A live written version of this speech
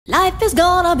Life is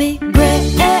gonna be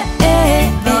great.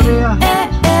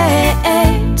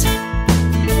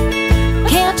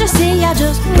 Can't you see I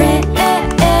just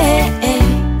radiate?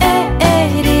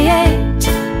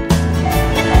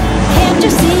 Can't you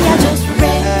see I just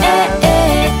radiate?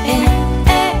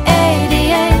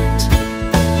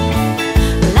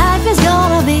 Life is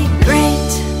gonna be great.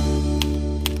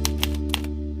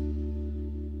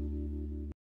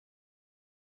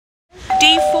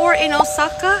 Day 4 in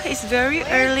Osaka is very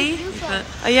early.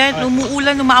 Ayan,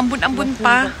 umuulan, umaambon-ambon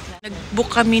pa. Nag-book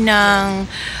kami ng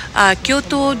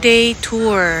Kyoto day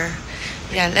tour.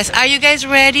 Yan, are you guys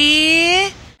ready?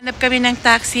 Hanap kami ng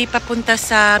taxi papunta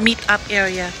sa meet-up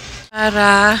area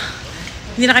para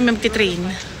hindi na kami magti-train.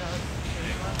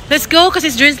 Let's go kasi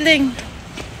it's drizzling.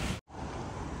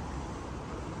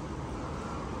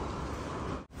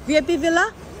 VIP villa?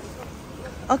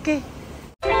 Okay.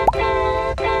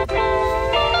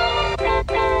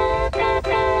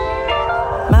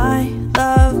 My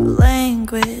love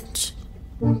language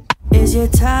is your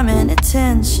time and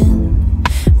attention.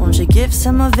 Won't you give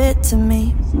some of it to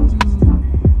me?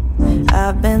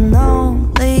 I've been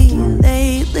lonely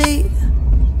lately.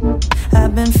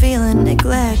 I've been feeling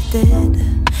neglected,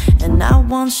 and I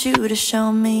want you to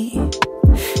show me.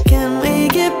 Can we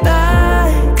get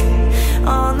back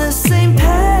on the same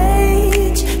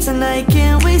page tonight?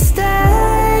 Can we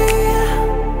stay?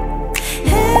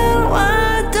 And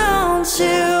why don't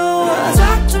you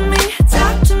talk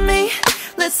to me,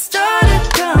 let's start a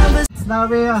conversation. Now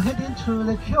we are heading to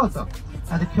the Kyoto.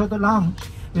 At the Kyoto lounge,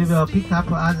 we will pick up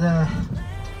other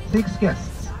 6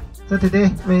 guests. So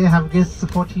today we have guests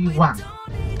 41.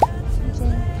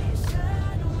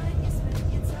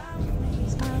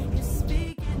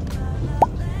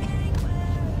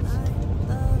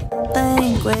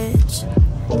 Language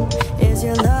is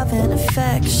your love and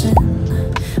affection.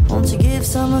 Won't you give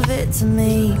some of it to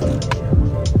me?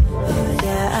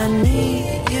 Yeah, I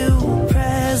need you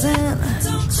present.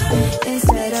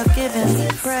 Instead of giving me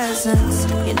presents,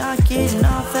 you're not getting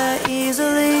off that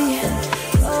easily.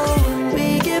 Oh, when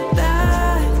we get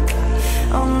back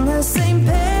on the same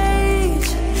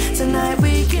page tonight,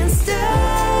 we can stay.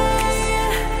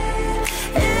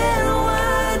 And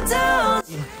why don't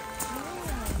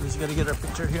We just gotta get our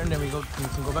picture here, and then we can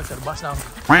go back to the bus now.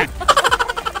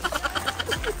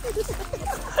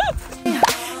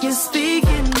 you're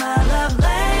speaking my love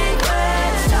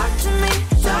language? Talk to me,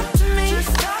 talk to me.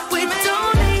 We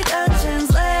don't need a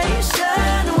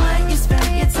translation when you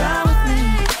spend your time with me.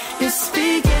 You're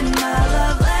speaking my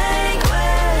love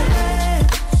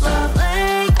language, love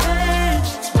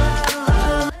language,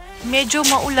 love. Medyo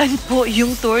maulan po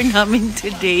yung tour namin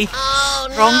today.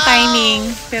 Wrong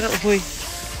timing. Pero, uy.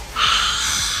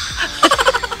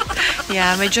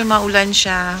 Yeah, medyo maulan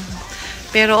siya.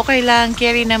 Pero okay lang.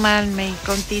 Carry naman. May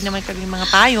konti naman kami mga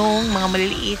payong, mga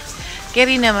maliliit.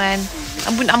 Carry naman.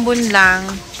 Ambon-ambon lang.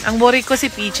 Ang worry ko si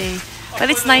PJ.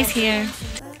 But it's nice here.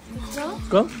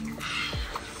 Go.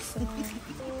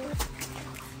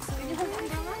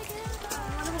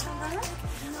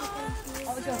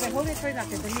 Okay, hold it for that.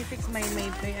 Let me fix my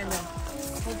ano.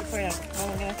 Hold it for that.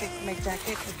 I'm gonna fix my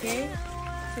jacket, okay?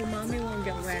 So mommy won't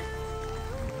get wet.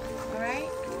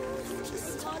 Alright?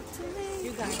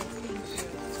 You got it.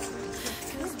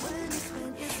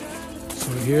 So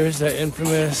here's the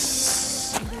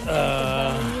infamous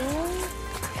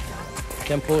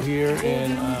temple here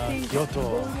in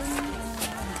Kyoto.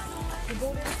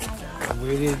 I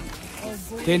waited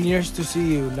 10 years to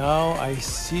see you. Now I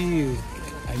see you,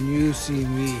 and you see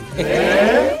me.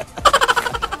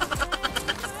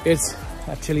 It's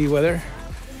chilly weather,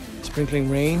 sprinkling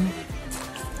rain,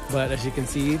 but as you can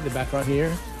see, the background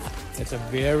here, it's a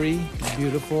very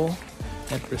beautiful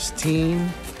and pristine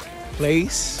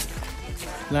place.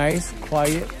 Nice,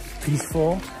 quiet,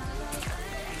 peaceful,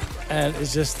 and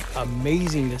it's just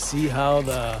amazing to see how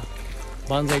the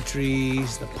bonsai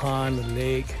trees, the pond, the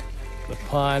lake, the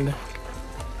pond,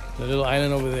 the little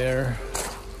island over there.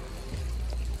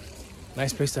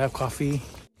 Nice place to have coffee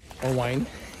or wine.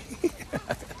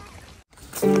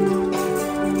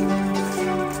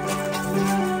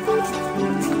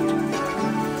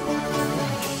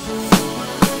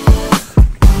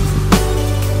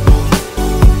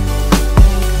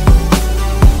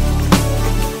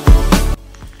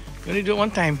 Let me do it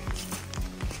one time.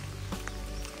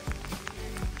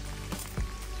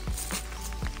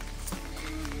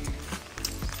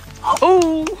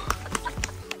 Oh!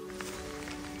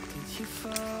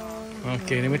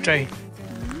 Okay, let me try.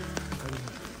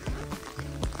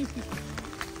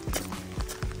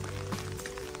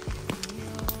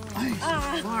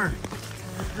 Far.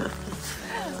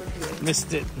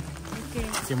 Missed it.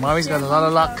 Okay, mommy's got a lot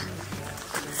of luck.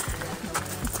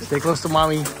 Stay close to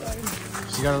mommy.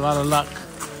 She got a lot of luck.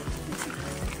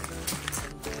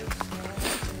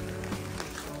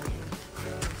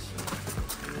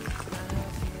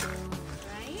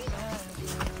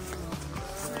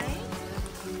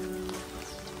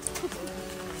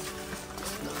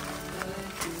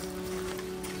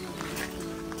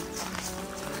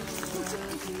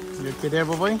 You okay there,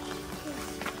 boy?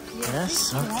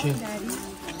 Yes, okay.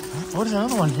 Oh, there's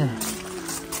another one here.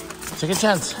 Take a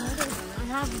chance. I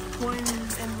have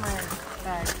coins in my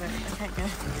bag, but I can't get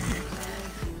it.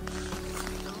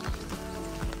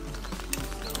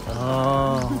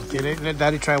 Oh, okay. Let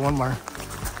Daddy try one more.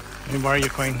 Let me borrow your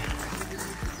coin.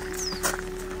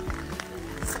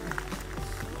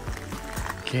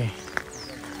 Okay.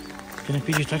 Can I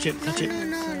please touch it? Touch it.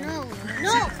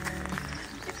 No!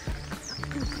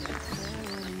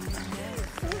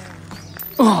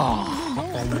 Oh,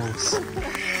 almost.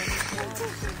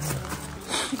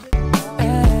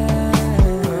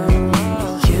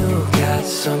 You got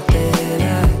something I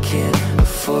can't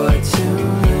afford to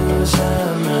lose.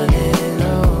 I'm running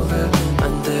over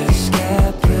under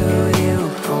sky blue. You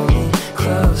pull me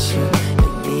closer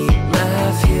and meet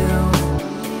my view.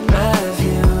 My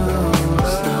view.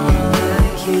 There's no one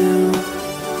like you.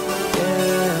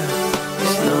 Yeah,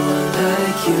 there's no one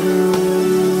like you.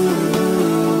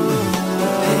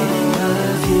 Painting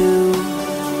of you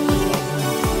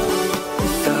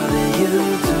with all that you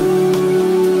do.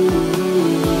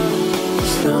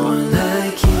 There's no one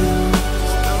like you.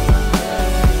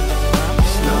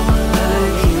 There's no one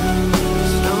like you.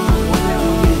 There's no one like you.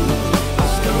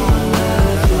 There's no one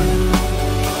like you.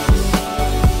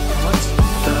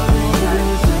 With all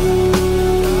that you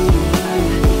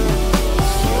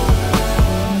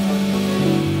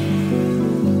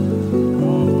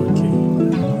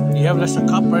Okay. You have less a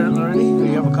cup right already? Do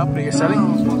you have a cup that you're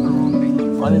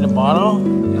selling? One in a bottle?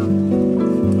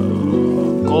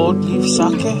 Gold leaf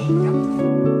sake?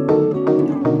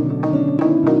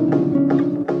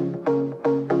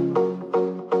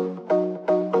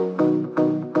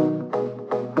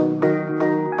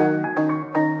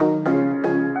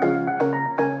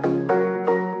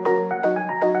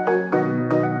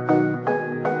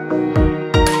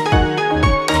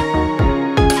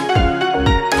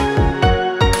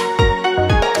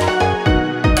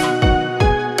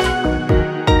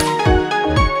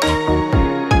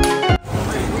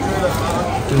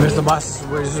 You missed the bus.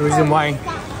 Where's the reason why?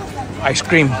 Ice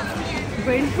cream.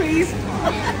 Wait, please.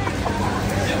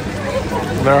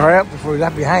 Better hurry up before we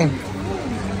got behind.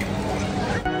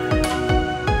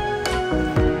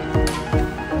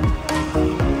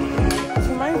 It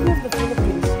reminds me of the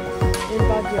Philippines in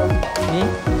Baguio.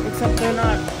 Except they're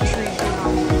not trees.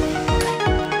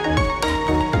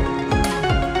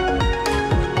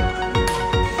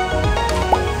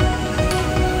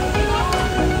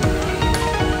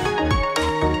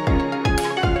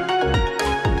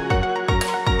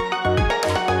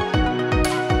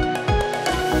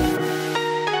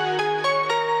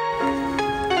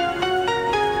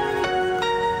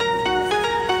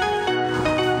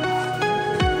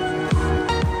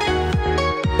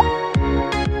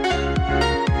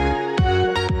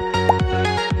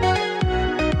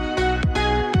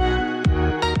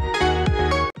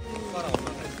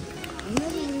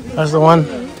 That's the one.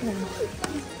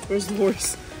 Where's the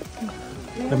horse?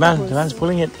 The man's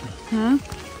pulling it. Huh?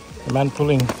 The man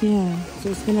pulling. Yeah. So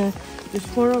it's gonna. There's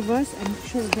 4 of us. I'm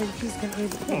sure that she's gonna be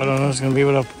able to. I don't know. It's gonna be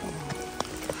able to.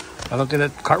 I don't think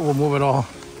that cart will move at all.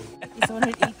 It's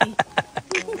 180.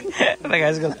 That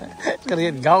guy's gonna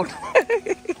get gout.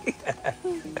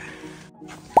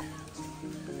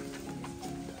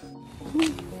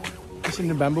 You seen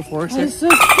the bamboo forest here?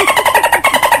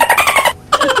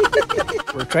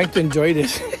 We're trying to enjoy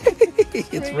this.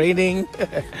 It's raining.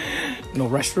 No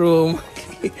restroom.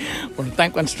 We're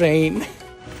time constrained.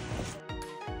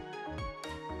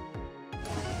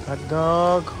 Hot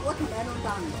dog.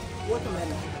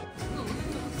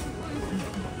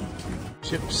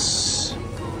 Chips.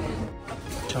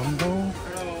 Jumbo.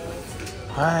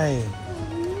 Hi.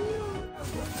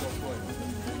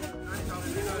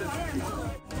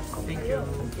 Thank you.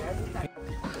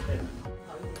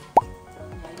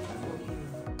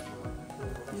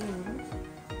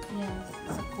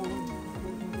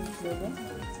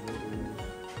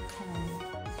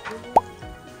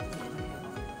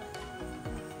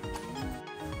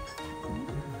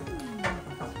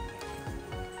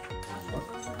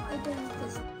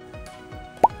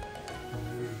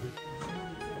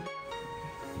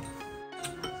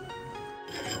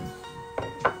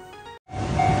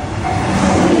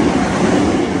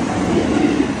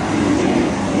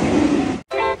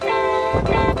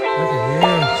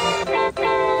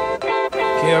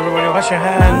 you, everybody. Wash your My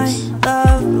hands.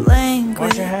 love Wash your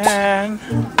language hand.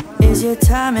 is your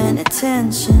time and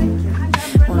attention.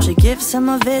 Won't you give some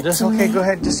of it Just to okay. me? Go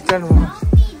ahead. Just go.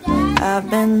 I've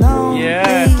been lonely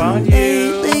Yeah, I found you.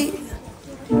 lately.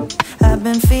 I've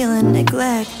been feeling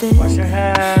neglected, Wash your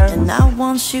hands. and I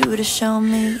want you to show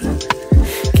me.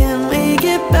 Can we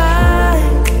get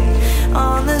back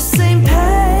on the same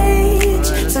page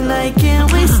tonight? Can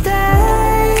we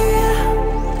stay?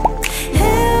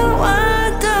 And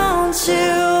why don't you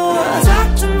talk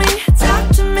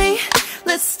to me?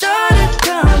 Let's start a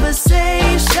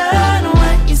conversation.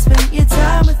 When you spend your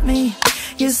time with me,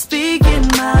 you're speaking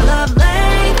my love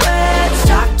language.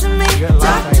 Talk to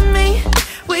me.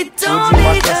 We don't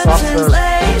need a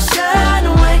translation.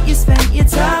 When you spend your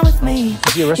time with me,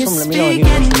 you're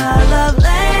speaking my love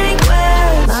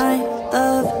language. My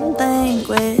love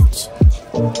language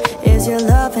is your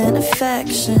love and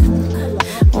affection.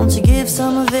 Won't you give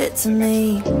some of it to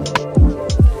me?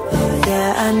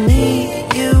 Yeah, I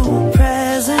need you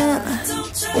present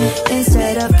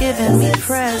instead of giving me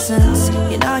presents.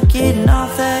 You're not getting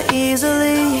off that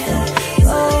easily.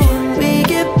 Oh, when we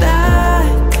get back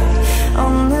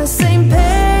on the same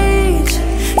page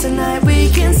tonight, we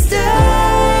can stay.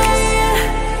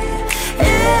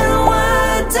 And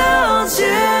why don't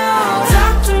you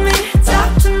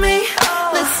talk to me?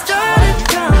 Let's start a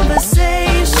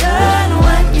conversation.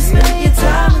 When you spend your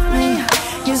time with me,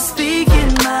 you're speaking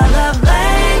my love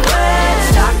language.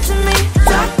 Talk to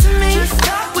me.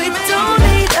 We don't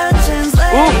need a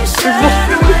translation.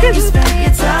 When you spend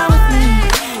your time with me,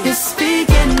 you're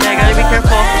speaking my gotta be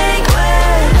careful.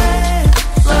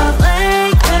 love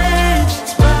language.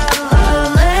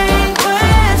 Love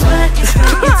language. When you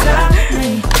spend your time with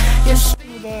me, you're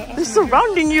They're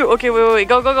surrounding you. Okay, wait.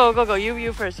 Go.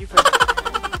 You first.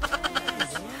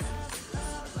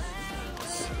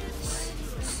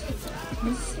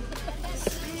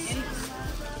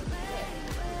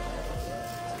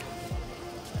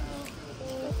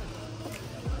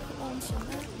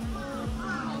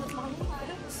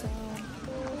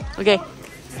 Okay.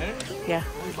 Yeah.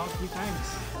 About 3 times.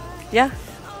 Yeah.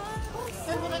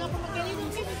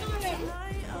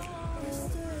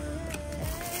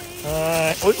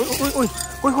 Oi.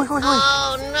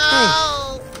 Oh no! Hey.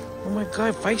 Oh my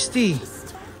God, feisty.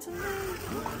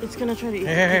 It's gonna try to eat.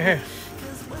 Here.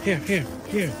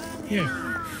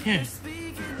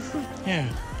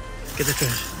 Get the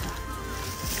trash.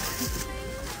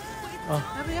 Oh.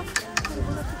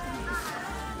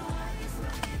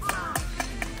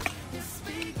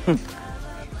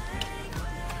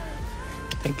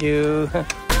 Thank you.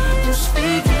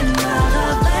 speaking